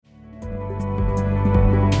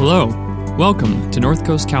Hello, welcome to North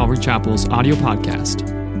Coast Calvary Chapel's audio podcast.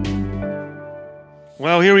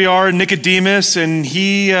 Well, here we are, Nicodemus, and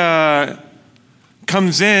he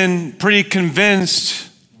comes in pretty convinced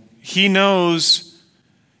he knows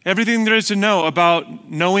everything there is to know about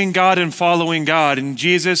knowing God and following God. And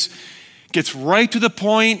Jesus gets right to the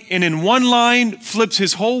point and in one line flips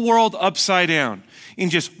his whole world upside down. In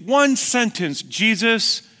just one sentence,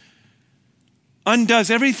 Jesus undoes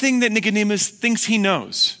everything that Nicodemus thinks he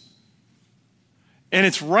knows. And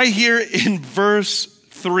it's right here in verse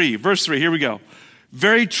 3. Verse 3, here we go.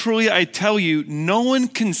 Very truly I tell you, no one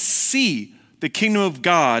can see the kingdom of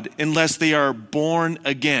God unless they are born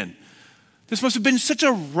again. This must have been such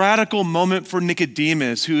a radical moment for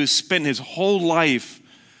Nicodemus, who has spent his whole life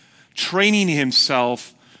training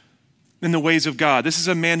himself in the ways of God. This is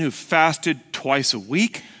a man who fasted twice a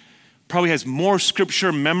week, probably has more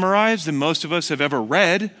scripture memorized than most of us have ever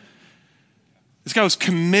read. This guy was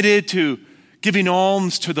committed to giving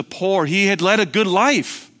alms to the poor. He had led a good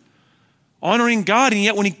life, honoring God. And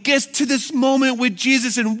yet when he gets to this moment with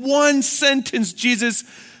Jesus, in one sentence, Jesus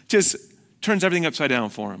just turns everything upside down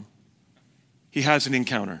for him. He has an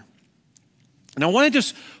encounter. And I want to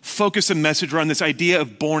just focus the message around this idea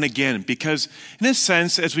of born again, because in a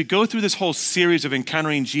sense, as we go through this whole series of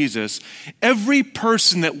encountering Jesus, every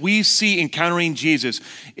person that we see encountering Jesus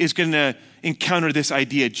is going to encounter this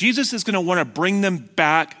idea. Jesus is going to want to bring them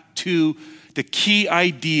back to the key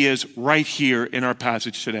ideas right here in our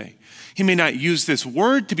passage today. He may not use this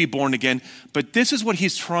word to be born again, but this is what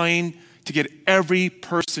he's trying to get every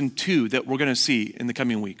person to that we're going to see in the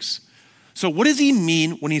coming weeks. So what does he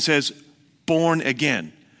mean when he says born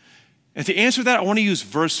again? And to answer that, I want to use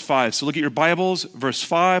verse 5. So look at your Bibles, verse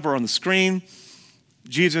 5 or on the screen.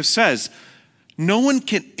 Jesus says, no one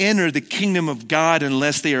can enter the kingdom of God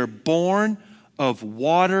unless they are born of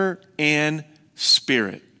water and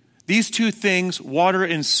spirit. These two things, water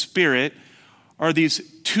and spirit, are these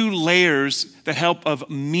two layers that help of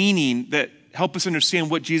meaning, that help us understand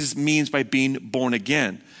what Jesus means by being born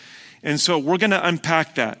again. And so we're going to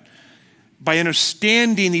unpack that. By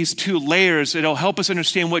understanding these two layers, it'll help us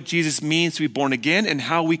understand what Jesus means to be born again and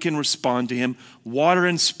how we can respond to him. Water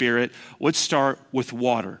and spirit. Let's start with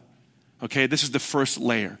water. Okay, this is the first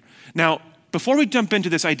layer. Now, before we jump into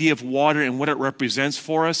this idea of water and what it represents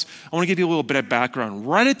for us, I want to give you a little bit of background.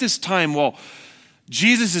 Right at this time, while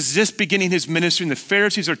Jesus is just beginning his ministry and the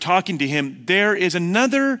Pharisees are talking to him, there is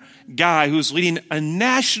another guy who's leading a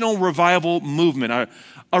national revival movement,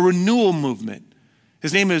 a renewal movement.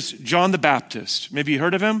 His name is John the Baptist. Maybe you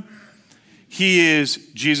heard of him. He is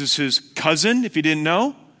Jesus' cousin, if you didn't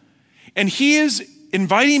know. And he is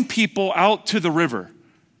inviting people out to the river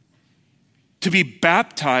to be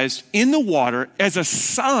baptized in the water as a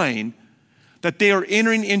sign that they are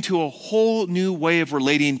entering into a whole new way of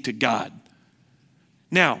relating to God.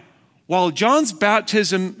 Now, while John's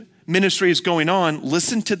baptism ministry is going on,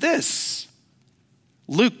 listen to this.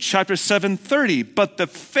 Luke chapter 7:30, but the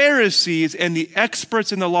Pharisees and the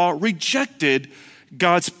experts in the law rejected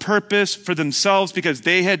God's purpose for themselves because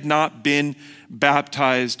they had not been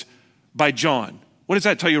baptized by John. What does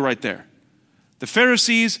that tell you right there? The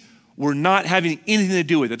Pharisees were not having anything to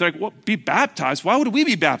do with it. They're like, well, be baptized? Why would we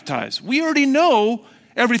be baptized? We already know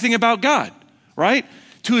everything about God, right?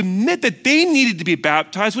 To admit that they needed to be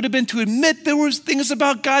baptized would have been to admit there was things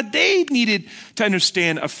about God they needed to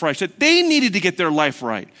understand afresh, that they needed to get their life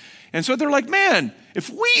right. And so they're like, man, if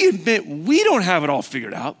we admit we don't have it all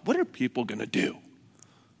figured out, what are people going to do?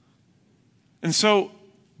 And so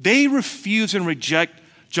they refuse and reject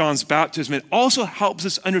John's baptism. It also helps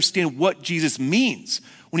us understand what Jesus means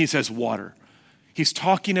when he says water. He's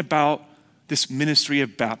talking about this ministry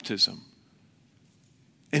of baptism.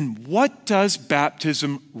 And what does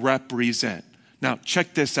baptism represent? Now,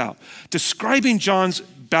 check this out. Describing John's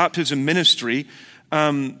baptism ministry,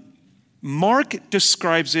 Mark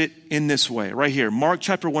describes it in this way, right here. Mark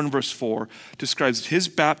chapter 1, verse 4 describes his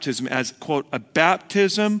baptism as, quote, a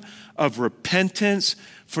baptism of repentance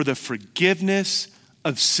for the forgiveness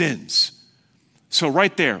of sins. So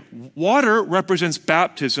right there, water represents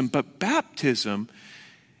baptism, but baptism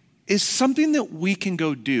is something that we can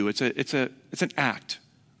go do. It's an act.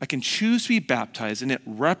 I can choose to be baptized, and it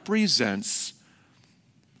represents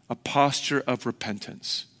a posture of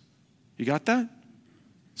repentance. You got that?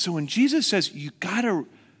 So when Jesus says you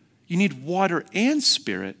need water and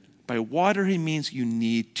spirit, by water he means you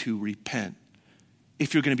need to repent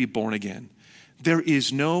if you're going to be born again. There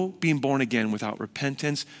is no being born again without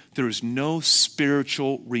repentance. There is no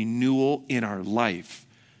spiritual renewal in our life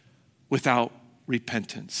without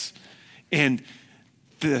repentance. And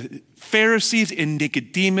the Pharisees and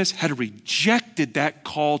Nicodemus had rejected that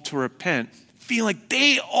call to repent, feeling like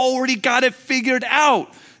they already got it figured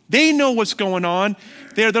out. They know what's going on.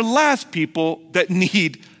 They're the last people that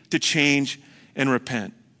need to change and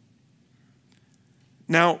repent.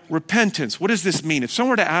 Now, repentance, what does this mean? If someone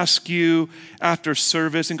were to ask you after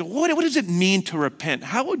service and go, what does it mean to repent?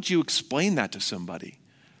 How would you explain that to somebody?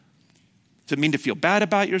 Does it mean to feel bad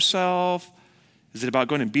about yourself? Is it about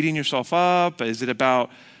going and beating yourself up? Is it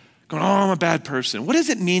about going, I'm a bad person? What does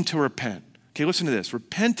it mean to repent? Okay, listen to this.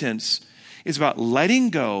 Repentance is about letting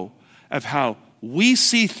go of how we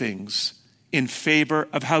see things in favor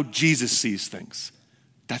of how Jesus sees things.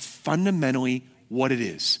 That's fundamentally what it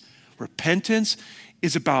is. Repentance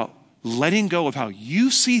is about letting go of how you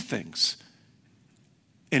see things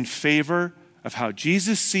in favor of how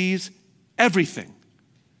Jesus sees everything.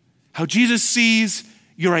 How Jesus sees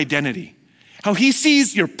your identity. How he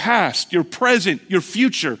sees your past, your present, your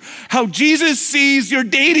future. How Jesus sees your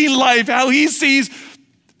dating life. How he sees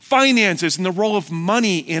finances and the role of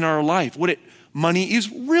money in our life. What money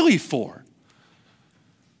is really for.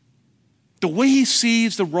 The way he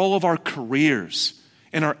sees the role of our careers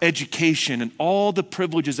and our education and all the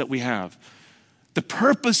privileges that we have. The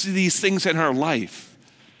purpose of these things in our life.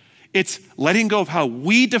 It's letting go of how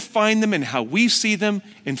we define them and how we see them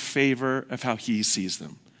in favor of how he sees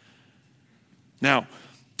them. Now,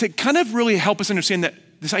 to kind of really help us understand that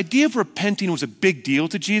this idea of repenting was a big deal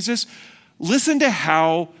to Jesus, listen to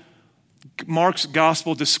how Mark's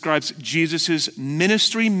gospel describes Jesus'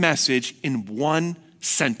 ministry message in one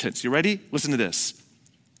sentence. You ready? Listen to this.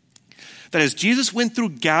 That as Jesus went through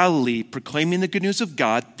Galilee proclaiming the good news of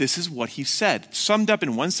God, this is what he said, summed up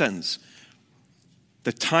in one sentence.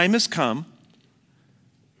 The time has come,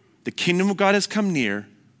 the kingdom of God has come near,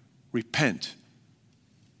 repent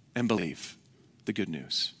and believe the good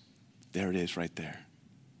news. There it is right there,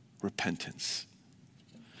 repentance.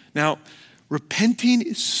 Now, repenting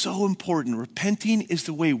is so important. Repenting is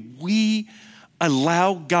the way we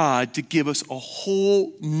allow God to give us a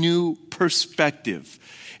whole new perspective.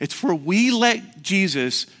 It's where we let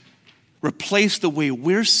Jesus replace the way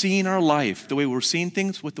we're seeing our life, the way we're seeing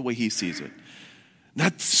things, with the way he sees it.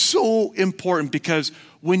 That's so important because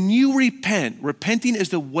when you repent, repenting is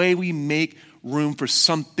the way we make room for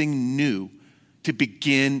something new to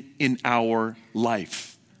begin in our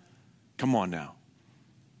life. Come on now.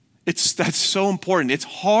 That's so important. It's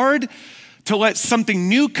hard to let something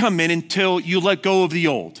new come in until you let go of the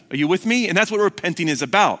old. Are you with me? And that's what repenting is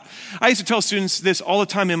about. I used to tell students this all the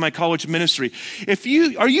time in my college ministry.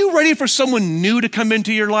 Are you ready for someone new to come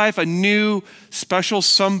into your life, a new special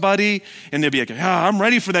somebody? And they'll be like, I'm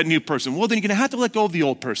ready for that new person. Well, then you're going to have to let go of the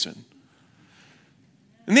old person.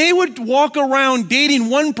 And they would walk around dating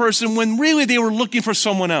one person when really they were looking for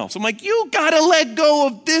someone else. I'm like, you got to let go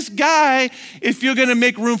of this guy if you're going to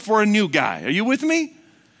make room for a new guy. Are you with me?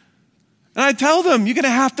 And I tell them, you're going to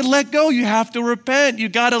have to let go. You have to repent. You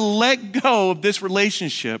got to let go of this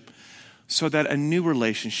relationship so that a new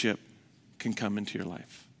relationship can come into your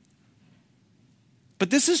life.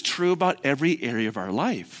 But this is true about every area of our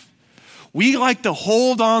life. We like to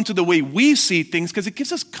hold on to the way we see things because it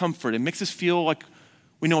gives us comfort. It makes us feel like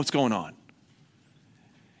we know what's going on.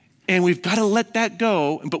 And we've got to let that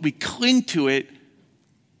go, but we cling to it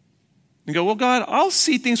and go, well, God, I'll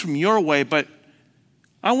see things from your way, but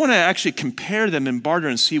I want to actually compare them and barter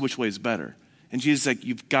and see which way is better. And Jesus is like,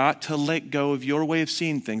 you've got to let go of your way of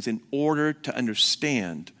seeing things in order to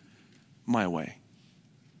understand my way.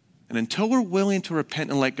 And until we're willing to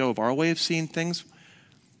repent and let go of our way of seeing things,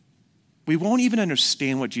 we won't even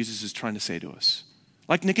understand what Jesus is trying to say to us.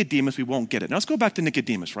 Like Nicodemus, we won't get it. Now let's go back to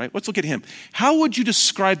Nicodemus, right? Let's look at him. How would you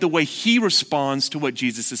describe the way he responds to what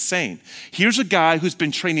Jesus is saying? Here's a guy who's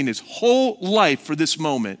been training his whole life for this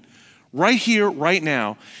moment, right here, right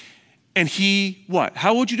now. And he, what?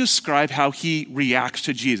 How would you describe how he reacts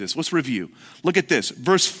to Jesus? Let's review. Look at this.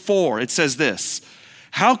 Verse 4, it says this.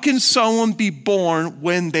 How can someone be born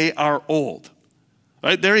when they are old?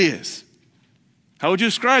 Right, there he is. How would you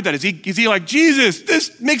describe that? Is he like, Jesus,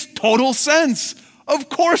 this makes total sense. Of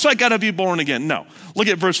course I got to be born again. No. Look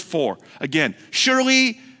at verse 4. Again,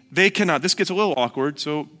 surely they cannot. This gets a little awkward,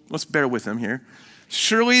 so let's bear with him here.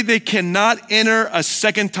 Surely they cannot enter a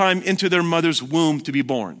second time into their mother's womb to be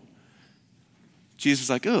born. Jesus is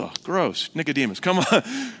like, oh, gross. Nicodemus, come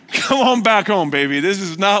on back home, baby. This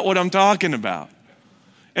is not what I'm talking about.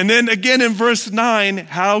 And then again in verse 9,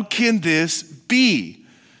 how can this be?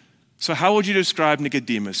 So how would you describe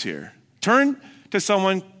Nicodemus here? Turn to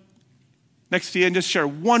someone next to you and just share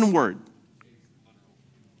one word.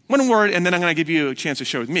 One word, and then I'm going to give you a chance to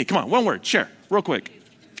share with me. Come on, one word, share, real quick.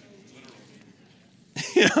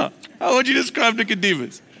 Yeah. How would you describe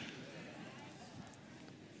Nicodemus?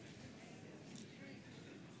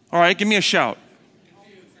 All right, give me a shout.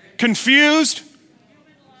 Confused?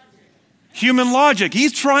 Human logic.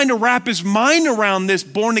 He's trying to wrap his mind around this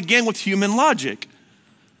born again with human logic.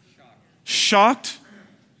 Shocked?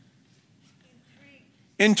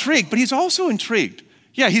 Intrigued. But he's also intrigued.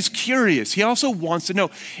 Yeah, he's curious. He also wants to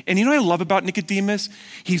know. And you know what I love about Nicodemus?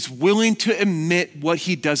 He's willing to admit what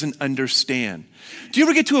he doesn't understand. Do you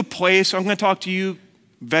ever get to a place, I'm going to talk to you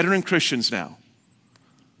veteran Christians now.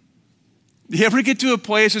 Do you ever get to a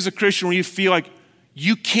place as a Christian where you feel like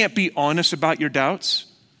you can't be honest about your doubts?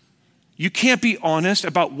 You can't be honest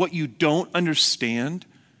about what you don't understand,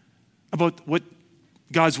 about what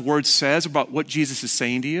God's word says, about what Jesus is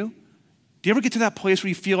saying to you? Do you ever get to that place where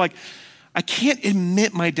you feel like, I can't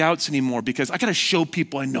admit my doubts anymore because I got to show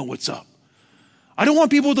people I know what's up. I don't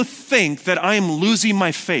want people to think that I am losing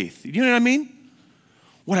my faith. You know what I mean?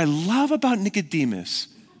 What I love about Nicodemus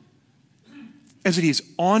is that he's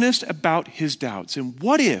honest about his doubts. And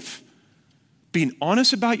what if being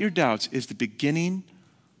honest about your doubts is the beginning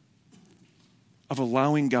of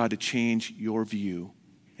allowing God to change your view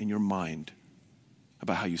and your mind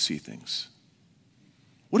about how you see things?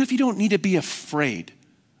 What if you don't need to be afraid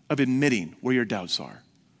of admitting where your doubts are?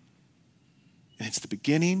 And it's the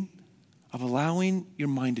beginning of allowing your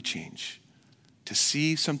mind to change, to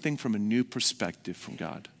see something from a new perspective from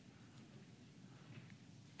God.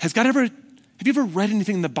 Have you ever read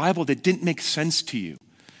anything in the Bible that didn't make sense to you?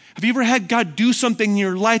 Have you ever had God do something in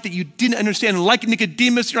your life that you didn't understand? And like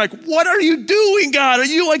Nicodemus, you're like, what are you doing, God? Are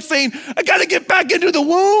you like saying, I got to get back into the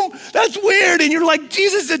womb? That's weird. And you're like,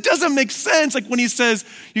 Jesus, it doesn't make sense. Like when he says,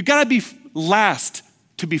 you got to be last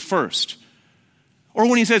to be first. Or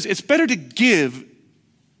when he says, it's better to give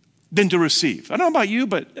than to receive. I don't know about you,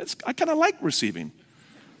 but I kind of like receiving.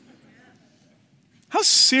 How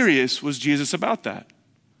serious was Jesus about that?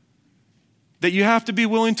 That you have to be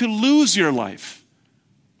willing to lose your life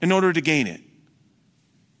in order to gain it.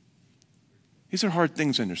 These are hard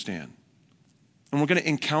things to understand. And we're going to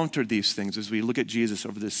encounter these things as we look at Jesus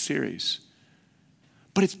over this series.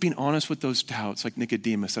 But it's being honest with those doubts, like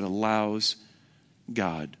Nicodemus, that allows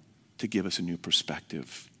God to give us a new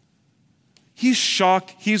perspective. He's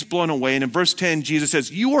shocked, he's blown away. And in verse 10, Jesus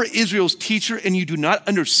says, you are Israel's teacher and you do not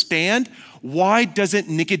understand. Why doesn't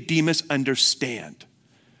Nicodemus understand?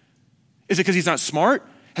 Is it because he's not smart?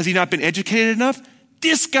 Has he not been educated enough?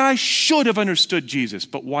 This guy should have understood Jesus,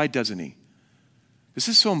 but why doesn't he? This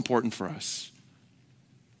is so important for us.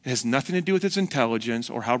 It has nothing to do with his intelligence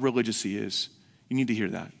or how religious he is. You need to hear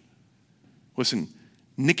that. Listen,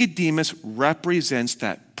 Nicodemus represents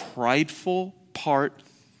that prideful part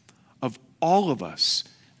of all of us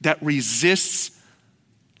that resists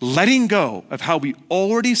letting go of how we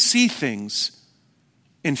already see things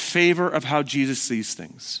in favor of how Jesus sees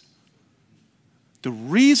things. The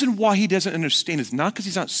reason why he doesn't understand is not because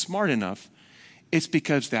he's not smart enough. It's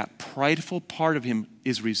because that prideful part of him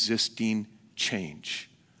is resisting change.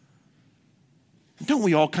 Don't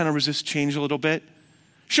we all kind of resist change a little bit?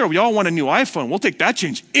 Sure, we all want a new iPhone. We'll take that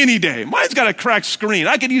change any day. Mine's got a cracked screen.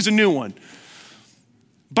 I could use a new one.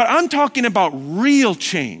 But I'm talking about real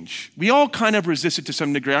change. We all kind of resist it to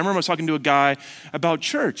some degree. I remember I was talking to a guy about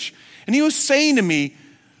church, and he was saying to me,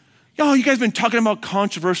 oh, you guys have been talking about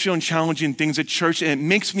controversial and challenging things at church, and it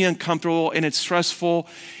makes me uncomfortable, and it's stressful.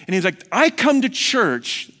 And he's like, I come to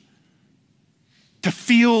church to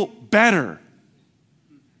feel better.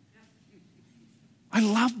 I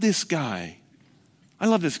love this guy.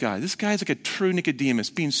 This guy's like a true Nicodemus,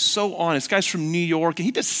 being so honest. This guy's from New York, and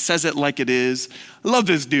he just says it like it is. I love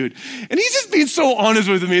this dude. And he's just being so honest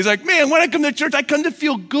with me. He's like, man, when I come to church, I come to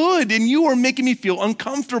feel good, and you are making me feel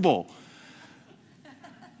uncomfortable.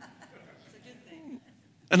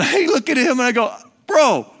 And I look at him and I go,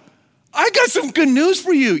 bro, I got some good news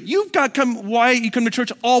for you. You've got why you come to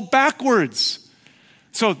church all backwards.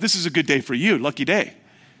 So this is a good day for you, lucky day.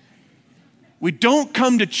 We don't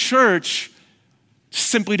come to church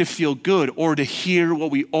simply to feel good or to hear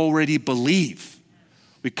what we already believe.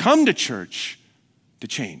 We come to church to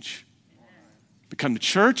change. We come to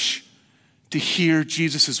church to hear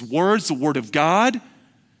Jesus' words, the word of God,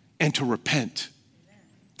 and to repent.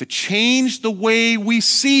 To change the way we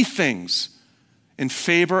see things in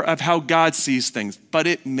favor of how God sees things. But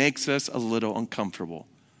it makes us a little uncomfortable.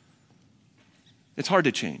 It's hard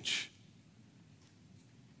to change.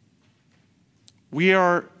 We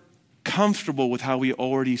are comfortable with how we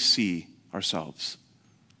already see ourselves.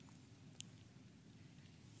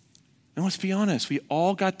 And let's be honest, we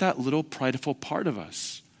all got that little prideful part of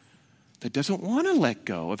us that doesn't want to let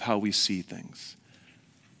go of how we see things.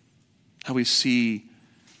 how we see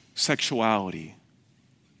sexuality,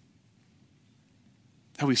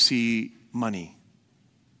 how we see money.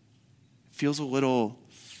 Feels a little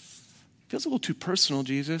too personal,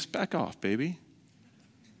 Jesus. Back off, baby.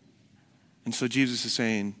 And so Jesus is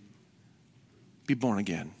saying, be born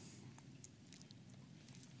again.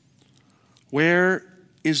 Where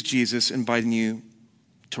is Jesus inviting you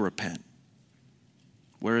to repent?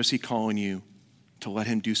 Where is he calling you to let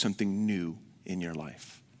him do something new in your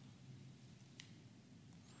life?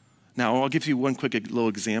 Now, I'll give you one quick little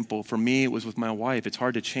example. For me, it was with my wife. It's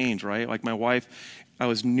hard to change, right? Like my wife, I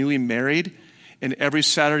was newly married, and every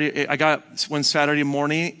Saturday, I got one Saturday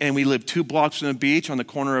morning, and we lived 2 blocks from the beach on the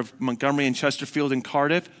corner of Montgomery and Chesterfield in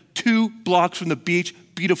Cardiff. 2 blocks from the beach,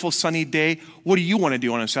 beautiful sunny day. What do you want to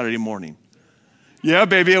do on a Saturday morning? Yeah,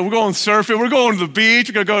 baby, we're going surfing. We're going to the beach.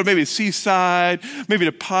 We're going to go to maybe Seaside, maybe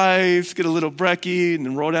the Pipes, get a little brekkie, and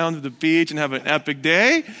then roll down to the beach and have an epic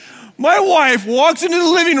day. My wife walks into the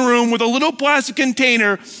living room with a little plastic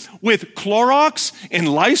container with Clorox and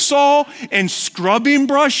Lysol and scrubbing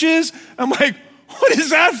brushes. I'm like, what is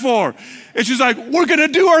that for? And she's like, we're going to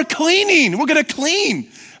do our cleaning. We're going to clean.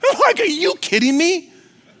 I'm like, are you kidding me?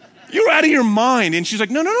 You're out of your mind. And she's like,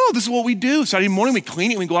 no, this is what we do. Saturday morning, we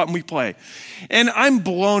clean it, we go out and we play. And I'm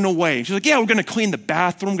blown away. And she's like, yeah, we're going to clean the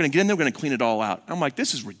bathroom. We're going to get in there, we're going to clean it all out. I'm like,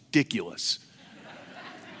 this is ridiculous.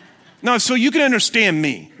 Now, so you can understand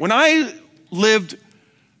me. When I lived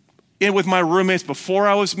with my roommates before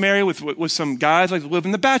I was married with some guys, like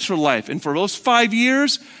living the bachelor life. And for those 5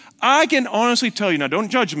 years, I can honestly tell you, now don't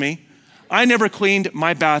judge me, I never cleaned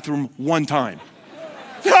my bathroom one time.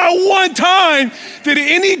 Not one time did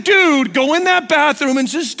any dude go in that bathroom and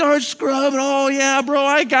just start scrubbing. Oh, yeah, bro,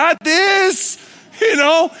 I got this. You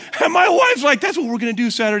know? And my wife's like, that's what we're going to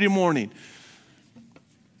do Saturday morning.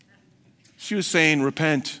 She was saying,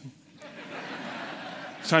 repent.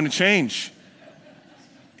 It's time to change.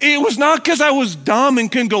 It was not because I was dumb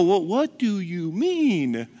and couldn't go, well, what do you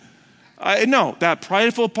mean? No, that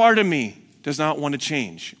prideful part of me does not want to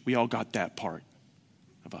change. We all got that part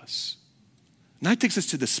of us. And that takes us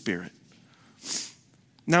to the Spirit.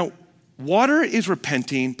 Now, water is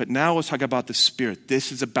repenting, but now let's talk about the Spirit.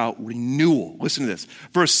 This is about renewal. Listen to this.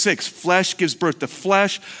 Verse 6, flesh gives birth to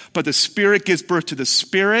flesh, but the Spirit gives birth to the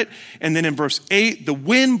Spirit. And then in verse 8, the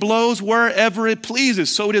wind blows wherever it pleases.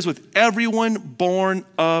 So it is with everyone born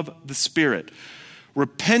of the Spirit.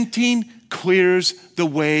 Repenting clears the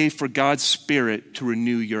way for God's Spirit to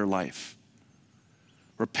renew your life.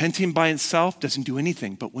 Repenting by itself doesn't do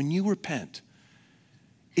anything, but when you repent,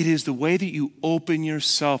 it is the way that you open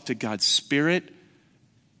yourself to God's Spirit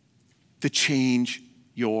to change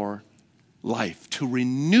your life, to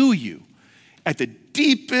renew you at the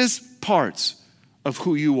deepest parts of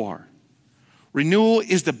who you are. Renewal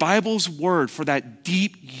is the Bible's word for that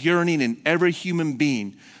deep yearning in every human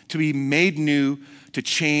being to be made new, to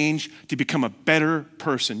change, to become a better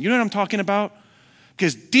person. You know what I'm talking about?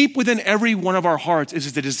 Because deep within every one of our hearts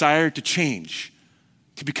is the desire to change,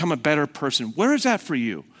 to become a better person. Where is that for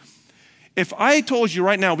you? If I told you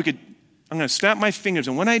right now, I'm going to snap my fingers,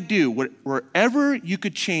 and when I do, wherever you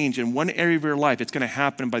could change in one area of your life, it's going to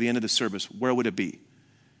happen by the end of the service. Where would it be?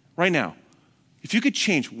 Right now, if you could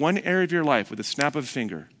change one area of your life with a snap of a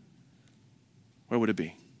finger, where would it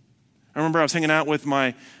be? I remember I was hanging out with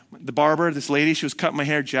the barber, this lady, she was cutting my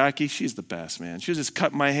hair, Jackie. She's the best, man. She was just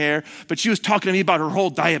cutting my hair, but she was talking to me about her whole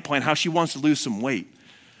diet plan, how she wants to lose some weight.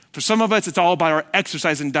 For some of us, it's all about our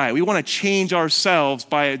exercise and diet. We want to change ourselves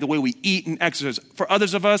by the way we eat and exercise. For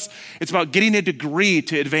others of us, it's about getting a degree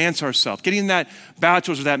to advance ourselves, getting that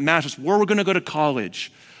bachelor's or that master's, where we're going to go to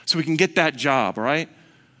college so we can get that job, right?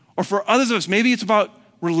 Or for others of us, maybe it's about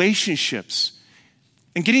relationships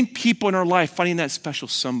and getting people in our life, finding that special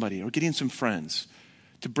somebody or getting some friends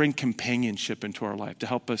to bring companionship into our life, to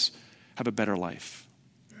help us have a better life.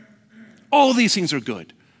 All these things are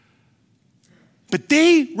good. But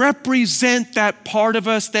they represent that part of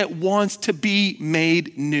us that wants to be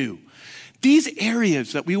made new. These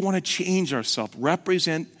areas that we want to change ourselves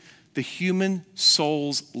represent the human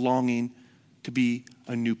soul's longing to be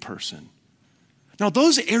a new person. Now,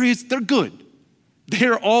 those areas, they're good.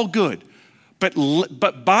 They're all good.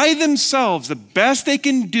 But by themselves, the best they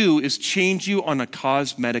can do is change you on a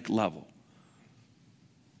cosmetic level.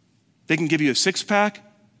 They can give you a six-pack,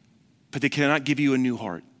 but they cannot give you a new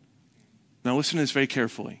heart. Now listen to this very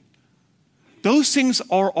carefully. Those things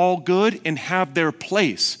are all good and have their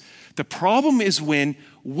place. The problem is when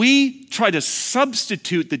we try to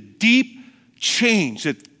substitute the deep change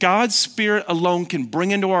that God's Spirit alone can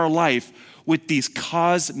bring into our life with these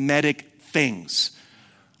cosmetic things.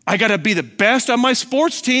 I got to be the best on my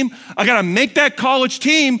sports team. I got to make that college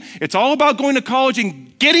team. It's all about going to college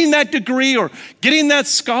and getting that degree or getting that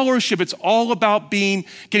scholarship. It's all about getting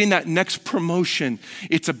that next promotion.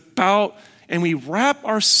 It's about, and we wrap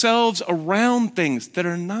ourselves around things that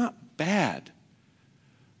are not bad.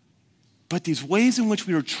 But these ways in which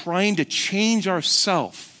we are trying to change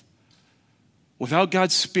ourselves without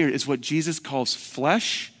God's Spirit is what Jesus calls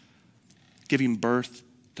flesh giving birth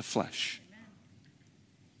to flesh.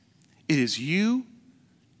 It is you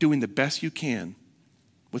doing the best you can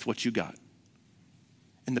with what you got.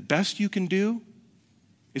 And the best you can do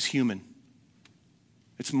is human.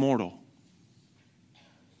 It's mortal.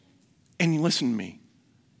 And you listen to me.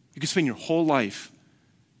 You can spend your whole life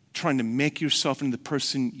trying to make yourself into the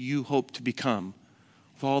person you hope to become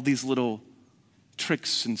with all these little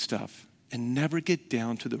tricks and stuff and never get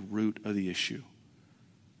down to the root of the issue.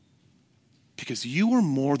 Because you are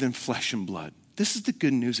more than flesh and blood. This is the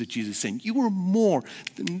good news that Jesus is saying. You are more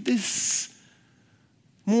than this.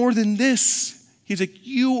 More than this. He's like,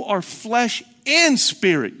 you are flesh and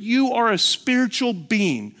spirit. You are a spiritual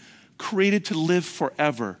being created to live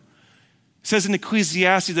forever. It says in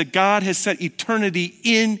Ecclesiastes that God has set eternity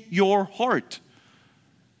in your heart.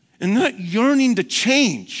 And that yearning to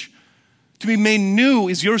change, to be made new,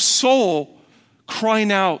 is your soul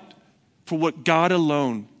crying out for what God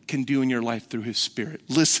alone can do in your life through his Spirit.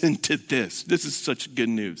 Listen to this. This is such good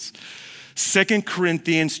news. 2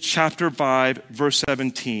 Corinthians chapter 5, verse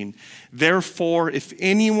 17. Therefore, if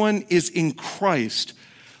anyone is in Christ,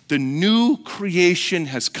 the new creation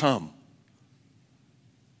has come.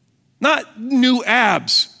 Not new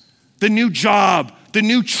abs, the new job, the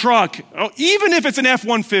new truck. Oh, even if it's an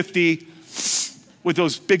F-150 with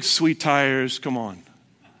those big sweet tires, come on.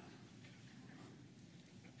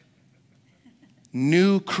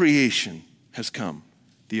 New creation has come.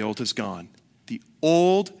 The old has gone. The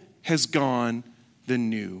old has gone. The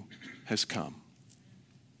new has come.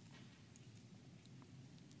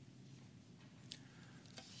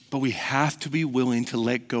 But we have to be willing to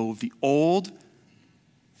let go of the old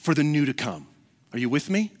for the new to come. Are you with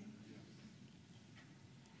me?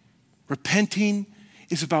 Repenting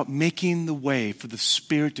is about making the way for the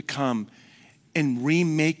Spirit to come and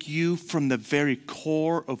remake you from the very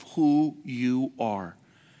core of who you are.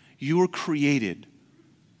 You were created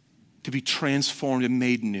to be transformed and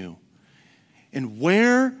made new. And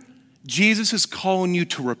where Jesus is calling you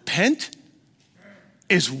to repent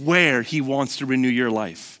is where he wants to renew your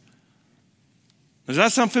life. Does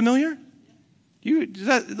that sound familiar? Does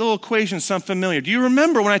that little equation sound familiar? Do you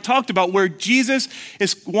remember when I talked about where Jesus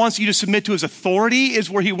wants you to submit to his authority is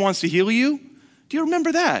where he wants to heal you? Do you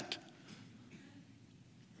remember that?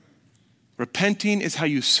 Repenting is how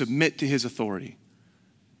you submit to his authority.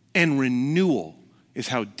 And renewal is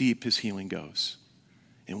how deep his healing goes.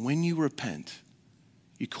 And when you repent,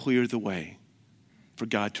 you clear the way for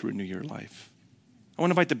God to renew your life. I want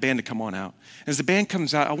to invite the band to come on out. As the band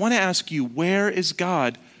comes out, I want to ask you, where is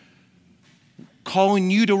God calling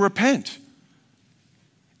you to repent?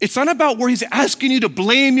 It's not about where he's asking you to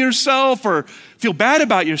blame yourself or feel bad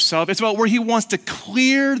about yourself. It's about where he wants to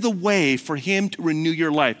clear the way for him to renew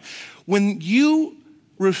your life. When you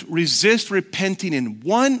resist repenting in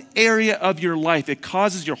one area of your life, it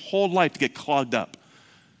causes your whole life to get clogged up.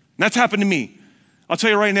 And that's happened to me. I'll tell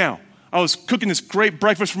you right now. I was cooking this great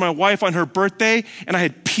breakfast for my wife on her birthday, and I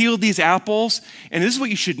had peeled these apples. And this is what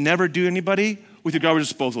you should never do, anybody, with your garbage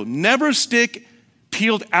disposal. Never stick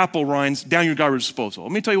peeled apple rinds down your garbage disposal.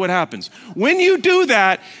 Let me tell you what happens. When you do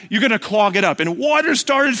that, you're going to clog it up. And water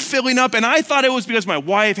started filling up, and I thought it was because my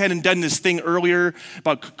wife hadn't done this thing earlier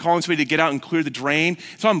about calling somebody to get out and clear the drain.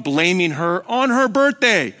 So I'm blaming her on her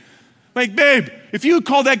birthday. Like, babe, if you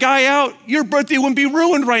called that guy out, your birthday wouldn't be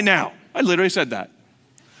ruined right now. I literally said that.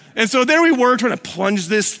 And so there we were trying to plunge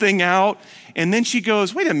this thing out. And then she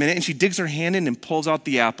goes, wait a minute. And she digs her hand in and pulls out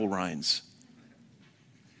the apple rinds.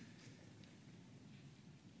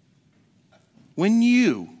 When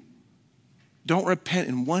you don't repent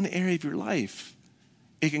in one area of your life,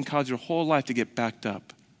 it can cause your whole life to get backed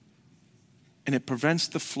up. And it prevents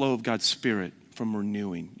the flow of God's Spirit from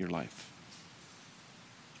renewing your life.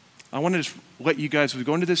 I want to just let you guys, as we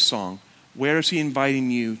go into this song, where is he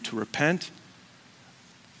inviting you to repent?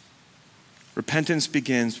 Repentance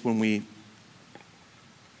begins when we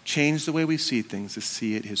change the way we see things to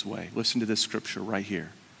see it his way. Listen to this scripture right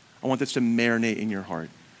here. I want this to marinate in your heart.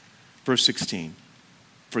 Verse 16.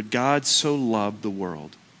 For God so loved the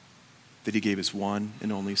world that he gave his one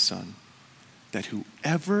and only Son, that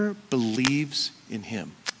whoever believes in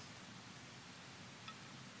him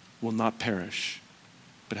will not perish,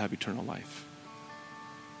 but have eternal life.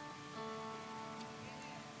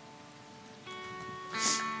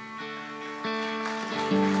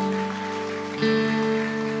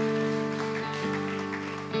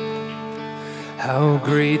 How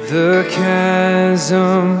great the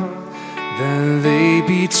chasm that lay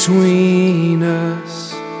between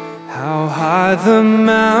us. How high the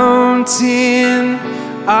mountain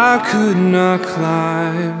I could not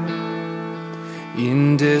climb.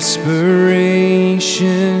 In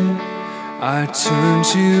desperation, I turned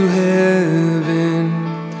to heaven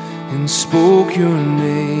and spoke your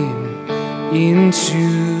name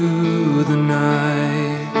into the night.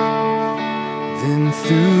 Then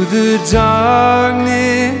through the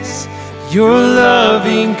darkness, your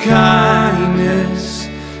loving kindness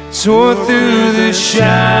tore through the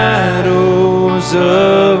shadows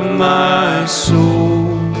of my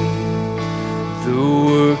soul. The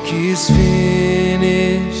work is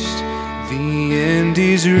finished, the end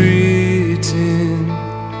is written.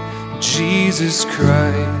 Jesus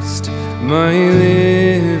Christ, my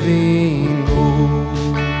living hope.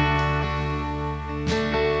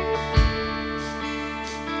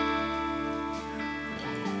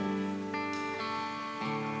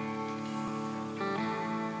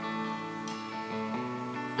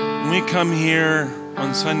 When we come here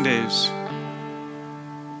on Sundays,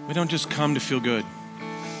 we don't just come to feel good,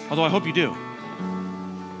 although I hope you do.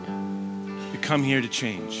 We come here to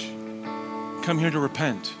change. We come here to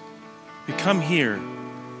repent. We come here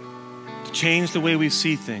to change the way we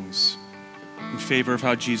see things in favor of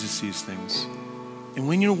how Jesus sees things. And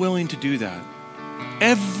when you're willing to do that,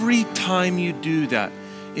 every time you do that,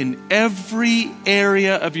 in every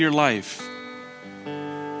area of your life,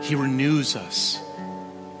 He renews us.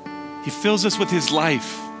 He fills us with His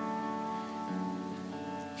life.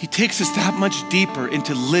 He takes us that much deeper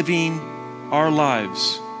into living our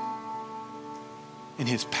lives in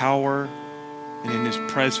His power and in His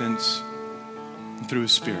presence and through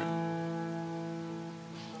His Spirit.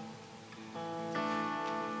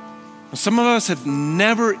 Some of us have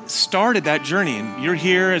never started that journey, and you're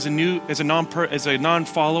here as a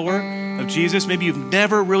non-follower of Jesus. Maybe you've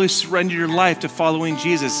never really surrendered your life to following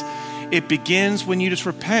Jesus. It begins when you just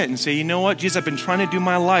repent and say, you know what, Jesus, I've been trying to do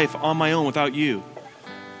my life on my own without you.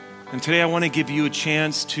 And today I want to give you a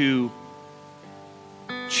chance to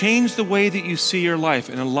change the way that you see your life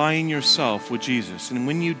and align yourself with Jesus. And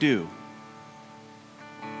when you do,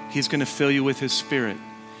 He's going to fill you with His Spirit.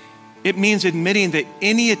 It means admitting that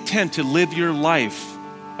any attempt to live your life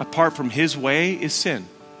apart from His way is sin.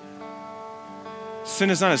 Sin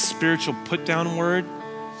is not a spiritual put-down word.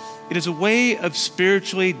 It is a way of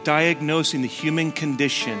spiritually diagnosing the human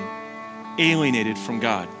condition alienated from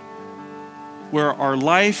God, where our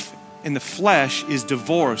life in the flesh is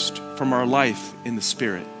divorced from our life in the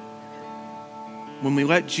Spirit. When we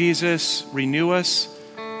let Jesus renew us,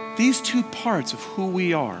 these two parts of who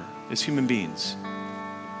we are as human beings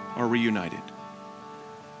are reunited.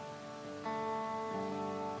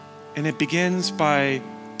 And it begins by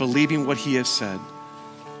believing what He has said,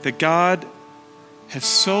 that God has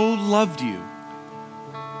so loved you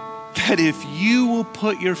that if you will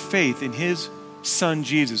put your faith in His Son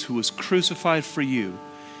Jesus, who was crucified for you,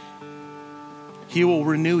 He will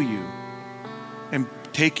renew you and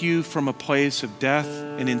take you from a place of death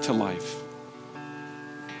and into life.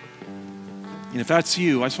 And if that's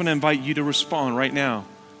you, I just want to invite you to respond right now.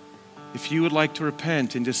 If you would like to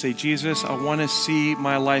repent and just say, Jesus, I want to see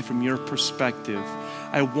my life from your perspective.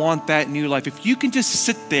 I want that new life. If you can just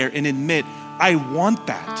sit there and admit, I want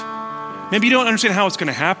that. Maybe you don't understand how it's going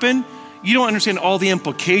to happen. You don't understand all the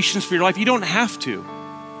implications for your life. You don't have to.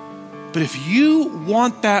 But if you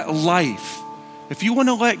want that life, if you want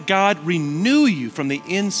to let God renew you from the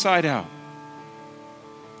inside out,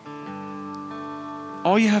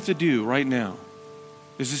 all you have to do right now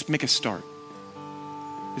is just make a start.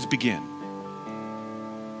 Is begin.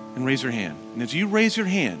 And raise your hand. And as you raise your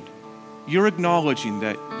hand, you're acknowledging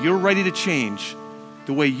that you're ready to change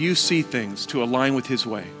the way you see things to align with His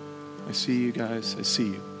way. I see you guys. I see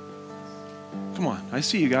you. Come on. I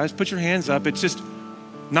see you guys. Put your hands up. It's just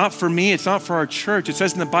not for me. It's not for our church. It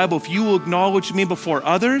says in the Bible, if you will acknowledge me before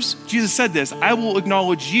others, Jesus said this, I will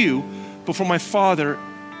acknowledge you before my Father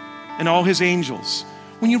and all His angels.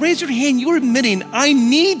 When you raise your hand, you're admitting, I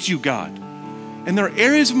need you, God. And there are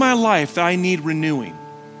areas of my life that I need renewing.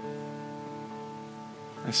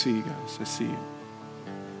 I see you guys. I see you.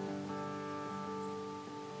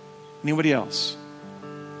 Anybody else?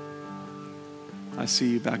 I see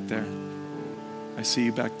you back there. I see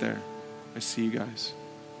you back there. I see you guys.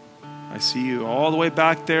 I see you all the way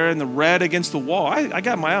back there in the red against the wall. I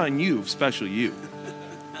got my eye on you, especially you.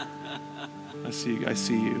 I see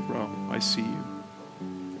you, bro. I see you.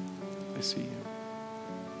 I see you.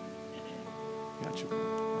 Got you, bro.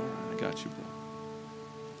 All right, I got you, bro.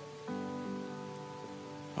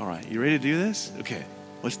 All right, you ready to do this? Okay,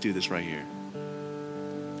 let's do this right here.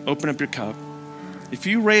 open up your cup. If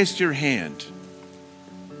you raised your hand,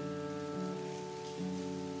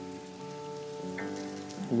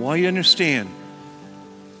 well, you understand,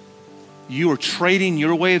 you are trading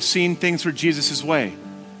your way of seeing things for Jesus' way.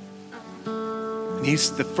 And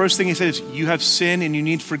the first thing he said is, you have sinned and you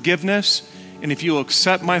need forgiveness. And if you will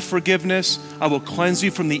accept my forgiveness, I will cleanse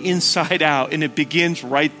you from the inside out. And it begins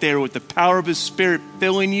right there with the power of his Spirit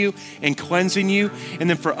filling you and cleansing you. And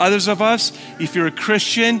then for others of us, if you're a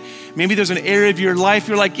Christian, maybe there's an area of your life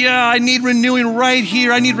you're like, yeah, I need renewing right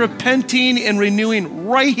here. I need repenting and renewing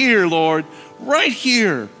right here, Lord. Right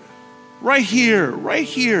here. Right here. Right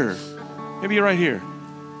here. Maybe you're right here.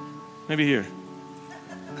 Maybe here.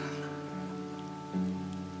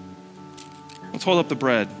 Let's hold up the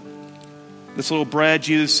bread. This little bread,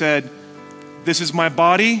 Jesus said, this is my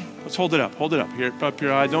body. Let's hold it up. Hold it up. Here, up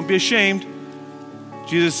your eye. Don't be ashamed.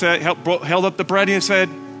 Jesus said, held up the bread and he said,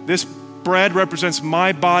 this bread represents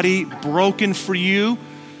my body broken for you.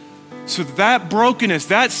 So that brokenness,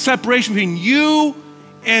 that separation between you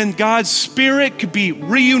and God's Spirit could be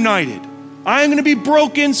reunited. I'm going to be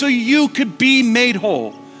broken so you could be made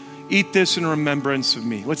whole. Eat this in remembrance of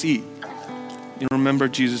me. Let's eat. You remember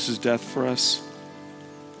Jesus' death for us.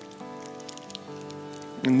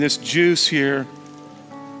 And this juice here,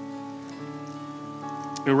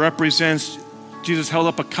 it represents, Jesus held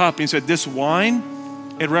up a cup and he said, this wine,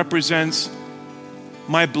 it represents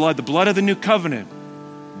my blood, the blood of the new covenant.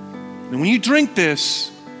 And when you drink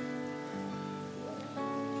this,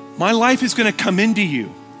 my life is going to come into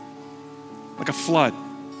you like a flood.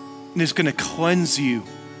 And it's going to cleanse you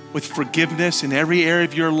with forgiveness in every area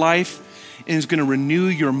of your life. And it's going to renew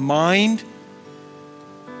your mind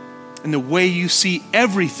and the way you see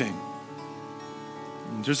everything.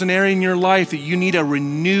 And there's an area in your life that you need a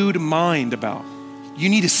renewed mind about. You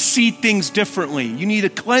need to see things differently. You need a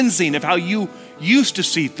cleansing of how you used to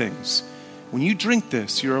see things. When you drink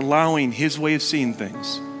this, you're allowing his way of seeing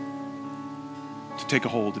things to take a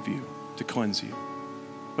hold of you, to cleanse you.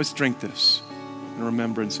 Let's drink this in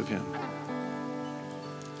remembrance of him.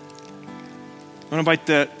 I want to invite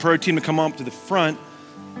the prayer team to come up to the front.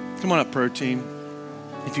 Come on up, prayer team.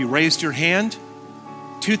 If you raised your hand,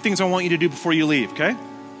 2 things I want you to do before you leave, okay?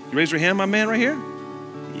 You raise your hand, my man, right here?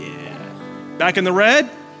 Yeah. Back in the red?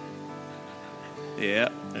 Yeah,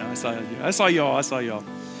 I saw you. I saw y'all.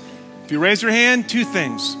 If you raise your hand, 2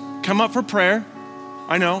 things. Come up for prayer.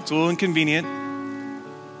 I know, it's a little inconvenient.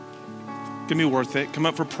 It's gonna be worth it. Come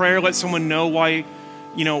up for prayer. Let someone know why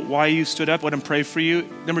you stood up. Let them pray for you.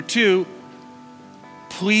 Number 2,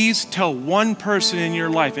 please tell one person in your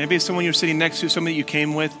life, maybe it's someone you're sitting next to, someone that you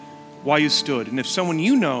came with, why you stood. And if someone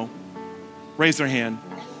you know raised their hand,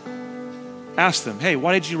 ask them, hey,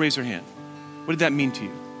 why did you raise your hand? What did that mean to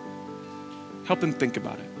you? Help them think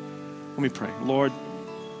about it. Let me pray. Lord,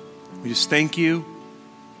 we just thank you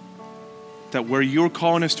that where you're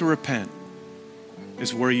calling us to repent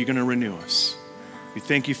is where you're going to renew us. We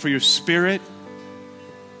thank you for your Spirit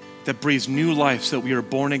that breathes new life so that we are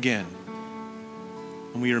born again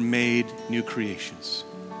and we are made new creations.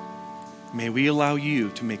 May we allow you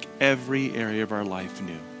to make every area of our life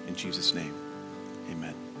new. In Jesus' name,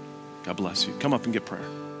 amen. God bless you. Come up and get prayer.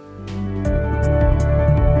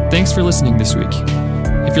 Thanks for listening this week.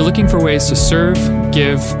 If you're looking for ways to serve,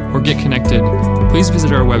 give, or get connected, please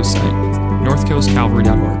visit our website,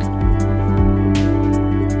 northcoastcalvary.org.